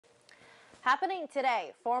Happening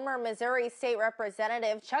today, former Missouri State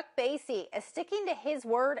Representative Chuck Basye is sticking to his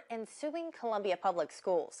word and suing Columbia Public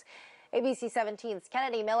Schools. ABC 17's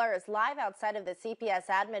Kennedy Miller is live outside of the CPS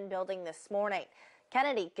admin building this morning.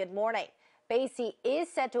 Kennedy, good morning. Basye is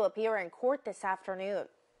set to appear in court this afternoon.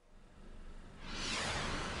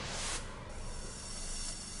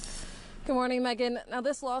 Good morning, Megan. Now,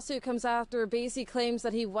 this lawsuit comes after Basye claims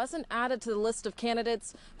that he wasn't added to the list of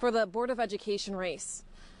candidates for the Board of Education race.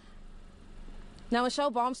 Now,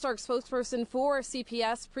 Michelle Baumstark, spokesperson for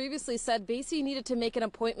CPS, previously said Basye needed to make an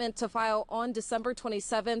appointment to file on December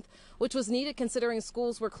 27th, which was needed considering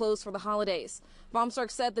schools were closed for the holidays.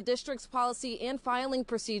 Baumstark said the district's policy and filing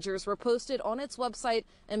procedures were posted on its website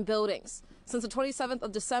and buildings. Since the 27th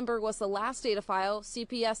of December was the last day to file,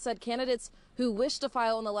 CPS said candidates who wished to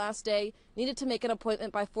file on the last day needed to make an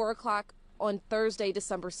appointment by 4 o'clock on Thursday,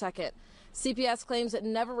 December 2nd. CPS claims it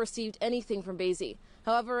never received anything from Basye.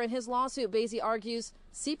 However, in his lawsuit, Basye argues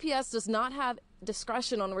CPS does not have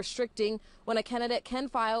discretion on restricting when a candidate can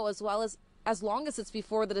file as long as it's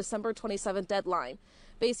before the December 27th deadline.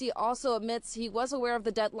 Basye also admits he was aware of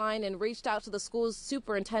the deadline and reached out to the school's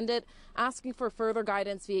superintendent asking for further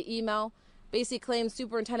guidance via email. Basye claims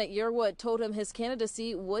Superintendent Yearwood told him his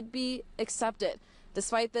candidacy would be accepted.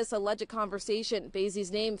 Despite this alleged conversation,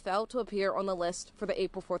 Basye's name failed to appear on the list for the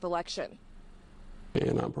April 4th election.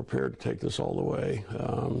 And I'm prepared to take this all the way.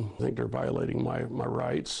 I think they're violating my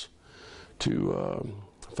rights to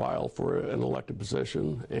file for an elected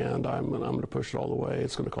position, and I'm going to push it all the way.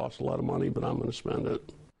 It's going to cost a lot of money, but I'm going to spend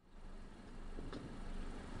it.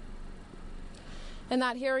 And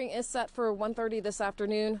that hearing is set for 1:30 this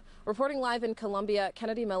afternoon. Reporting live in Columbia,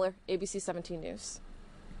 Kennedy Miller, ABC 17 News.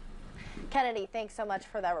 Kennedy, thanks so much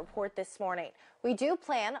for that report this morning. We do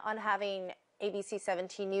plan on having ABC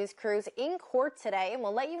 17 News crews in court today, and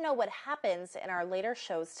we'll let you know what happens in our later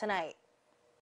shows tonight.